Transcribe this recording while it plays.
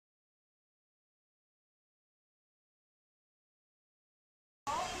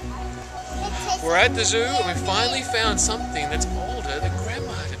We're at the zoo and we finally found something that's older than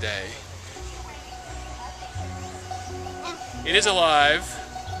Grandma today. It is alive.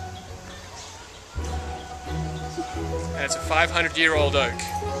 And it's a 500-year-old oak.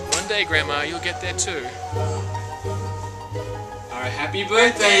 One day, Grandma, you'll get there too. Alright, happy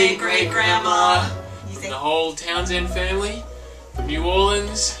birthday, Great-Grandma! From the whole Townsend family, from New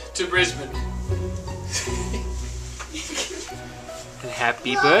Orleans to Brisbane. And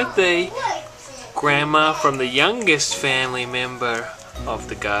happy birthday, Grandma, from the youngest family member of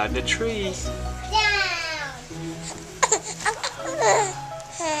the Gardner tree.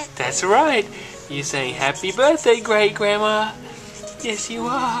 That's right. You're saying happy birthday, Great-Grandma. Yes, you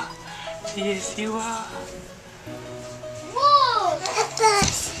are. Yes, you are. Whoa!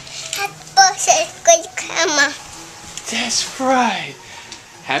 Happy birthday, Great-Grandma. That's right.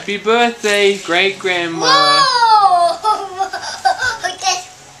 Happy birthday, Great-Grandma. Whoa!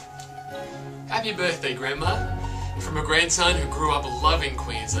 Happy birthday, Grandma. From a grandson who grew up loving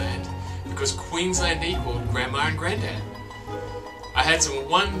Queensland because Queensland equaled Grandma and Granddad. I had some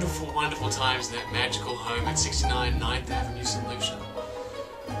wonderful, wonderful times in that magical home at 69 9th Avenue, St. Lucia.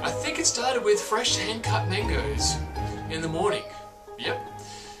 I think it started with fresh hand-cut mangoes in the morning. Yep.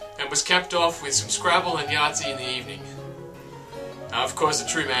 And was capped off with some Scrabble and Yahtzee in the evening. Of course, the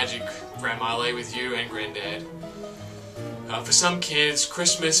true magic, Grandma, lay with you and Granddad. For some kids,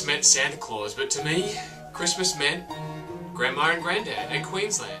 Christmas meant Santa Claus, but to me, Christmas meant Grandma and Granddad and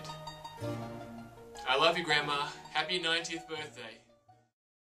Queensland. I love you, Grandma. Happy 90th birthday.